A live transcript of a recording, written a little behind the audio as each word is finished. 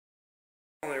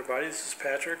Hello everybody, this is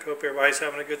Patrick. Hope everybody's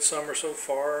having a good summer so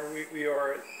far. We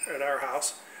are at our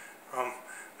house.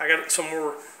 I got some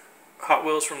more Hot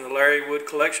Wheels from the Larry Wood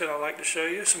collection I'd like to show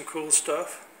you. Some cool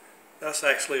stuff. That's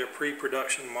actually a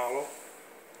pre-production model.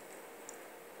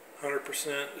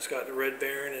 100%. It's got the Red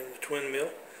Baron and the twin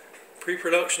mill.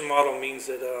 Pre-production model means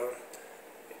that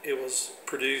it was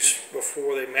produced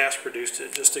before they mass produced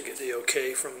it, just to get the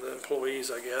okay from the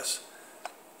employees, I guess.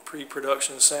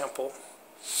 Pre-production sample.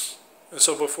 And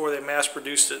so before they mass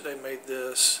produced it, they made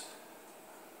this,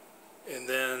 and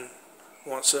then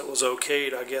once it was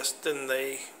okayed, I guess, then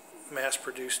they mass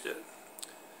produced it.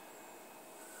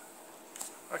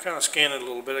 I kind of scanned it a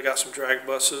little bit. I got some drag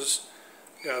buses,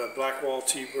 got a Blackwall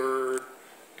T-Bird,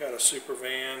 got a Super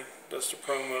Van, that's the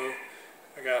promo.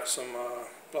 I got some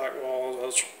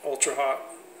Blackwalls, Ultra Hot,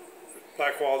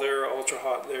 Blackwall there, Ultra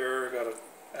Hot there. I got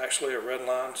actually a red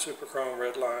line, Super Chrome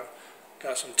red line.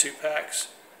 Got some 2-packs.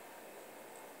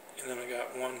 And then I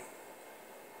got one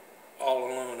all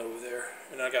alone over there.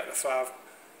 And I got the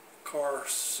 5-car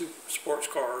sports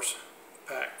cars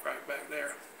pack right back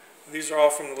there. These are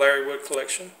all from the Larry Wood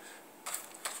collection.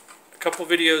 A couple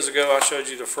videos ago I showed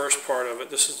you the first part of it.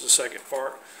 This is the second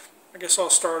part. I guess I'll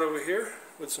start over here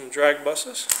with some drag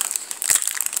buses.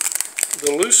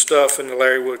 The loose stuff in the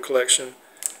Larry Wood collection,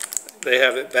 they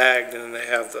have it bagged, and then they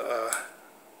have the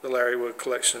Larry Wood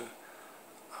collection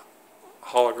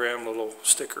hologram little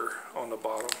sticker on the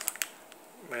bottom.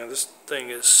 Man, this thing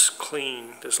is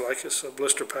clean, just like it's a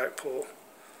blister pack pull.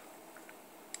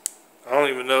 I don't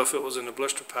even know if it was in the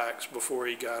blister packs before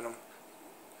he got them,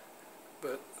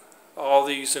 but all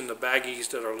these in the baggies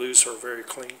that are loose are very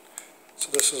clean. So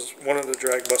this is one of the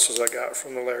drag buses I got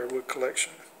from the Larry Wood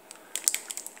collection.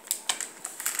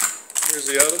 Here's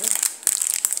the other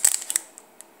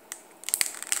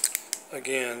one.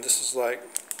 Again, this is like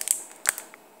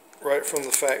right from the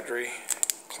factory,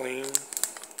 clean,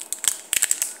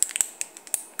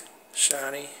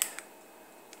 shiny.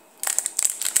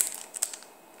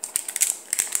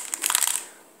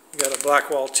 We got a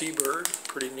Blackwall T-Bird,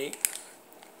 pretty neat.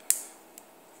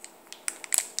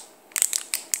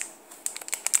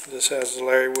 This has the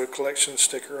Larry Wood collection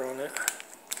sticker on it.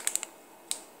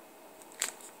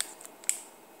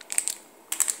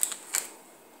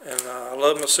 And I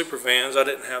love my Super Vans. I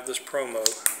didn't have this promo.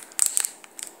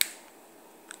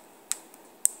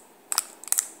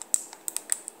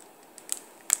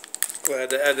 Glad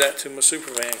to add that to my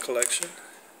Super Van collection.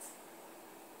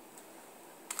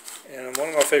 And one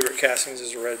of my favorite castings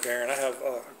is a Red Baron. I have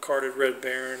a carded Red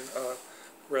Baron,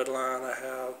 red line. I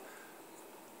have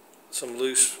some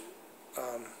loose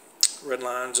red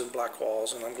lines and black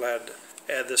walls, and I'm glad to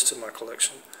add this to my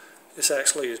collection. It's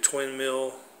actually a twin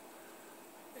mill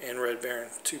and Red Baron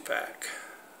 2-pack.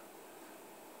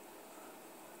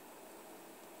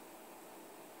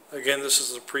 Again, this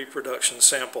is a pre-production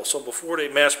sample. So before they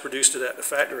mass produced it at the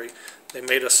factory, they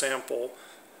made a sample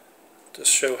to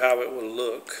show how it would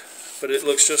look. But it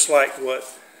looks just like what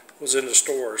was in the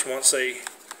stores. Once they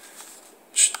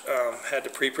had the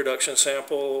pre-production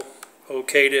sample,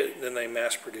 okayed it, then they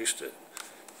mass produced it.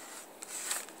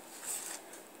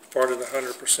 Part of the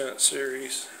 100%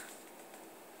 series.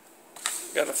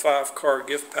 Got a 5-car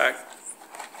gift pack.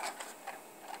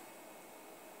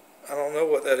 I don't know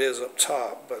what that is up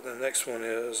top, but the next one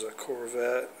is a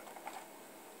Corvette.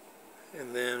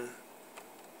 And then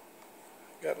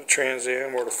got the Trans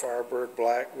Am or the Firebird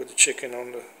Black with the chicken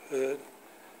on the hood.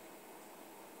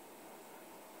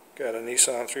 Got a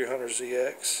Nissan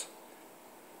 300ZX.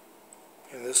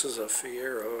 And this is a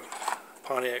Fiero,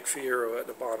 Pontiac Fiero at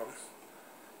the bottom.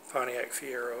 Pontiac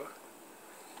Fiero.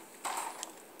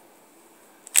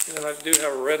 And then I do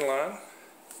have a red line,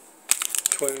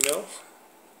 twin mill.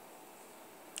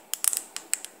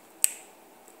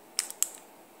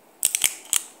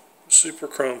 Super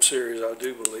Chrome series, I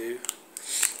do believe.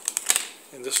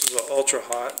 And this is an Ultra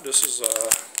Hot. This is a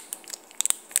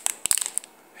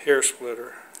hair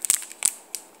splitter.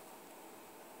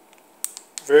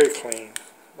 Very clean,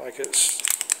 like it's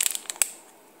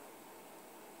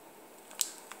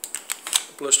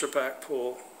a blister pack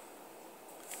pull.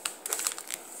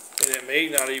 And it may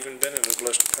not even been in the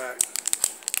blister pack.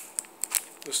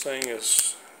 This thing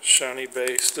is shiny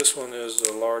base. This one is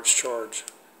a large charge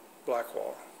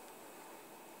Blackwall.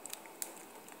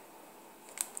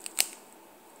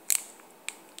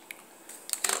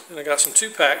 And I got some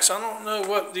 2-packs. I don't know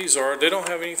what these are. They don't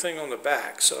have anything on the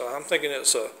back, so I'm thinking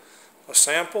it's a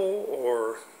sample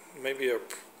or maybe a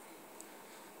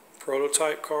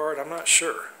prototype card. I'm not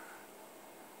sure.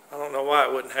 I don't know why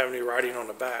it wouldn't have any writing on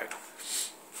the back.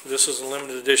 This is a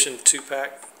limited edition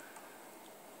 2-pack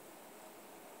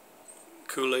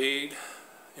Kool-Aid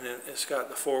and then it's got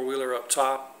the four-wheeler up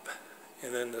top,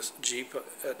 and then this Jeep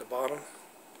at the bottom.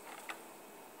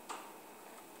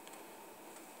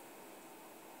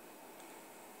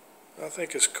 I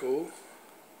think it's cool.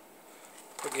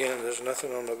 Again, there's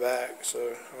nothing on the back,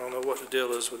 so I don't know what the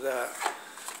deal is with that.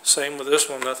 Same with this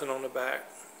one, nothing on the back.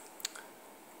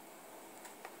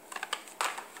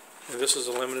 And this is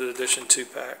a limited edition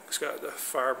 2-pack. It's got the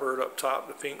Firebird up top,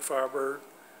 the pink Firebird.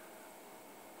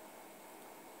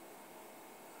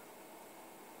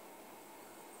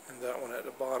 And that one at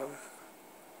the bottom.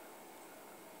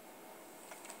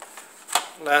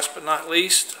 Last but not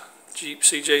least, Jeep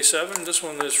CJ7. This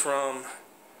one is from,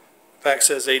 the back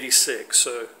says 86,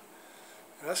 so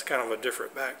that's kind of a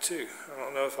different back too. I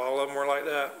don't know if all of them were like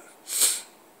that.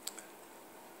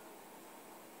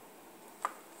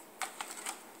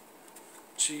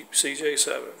 Jeep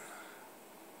CJ7.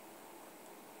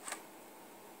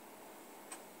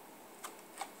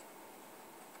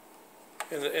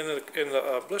 And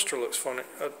the blister looks funny,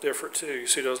 different too. You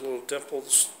see those little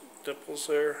dimples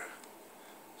there.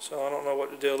 So I don't know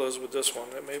what the deal is with this one.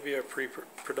 It may be a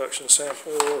pre-production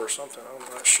sample or something.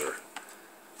 I'm not sure.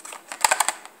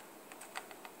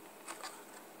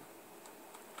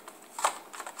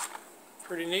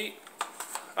 Pretty neat.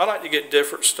 I like to get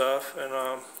different stuff, and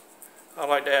I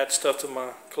like to add stuff to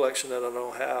my collection that I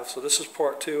don't have. So this is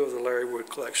part 2 of the Larry Wood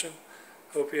collection.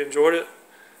 Hope you enjoyed it.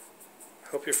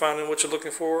 Hope you're finding what you're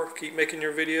looking for. Keep making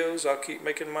your videos. I'll keep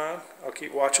making mine. I'll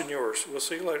keep watching yours. We'll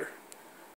see you later.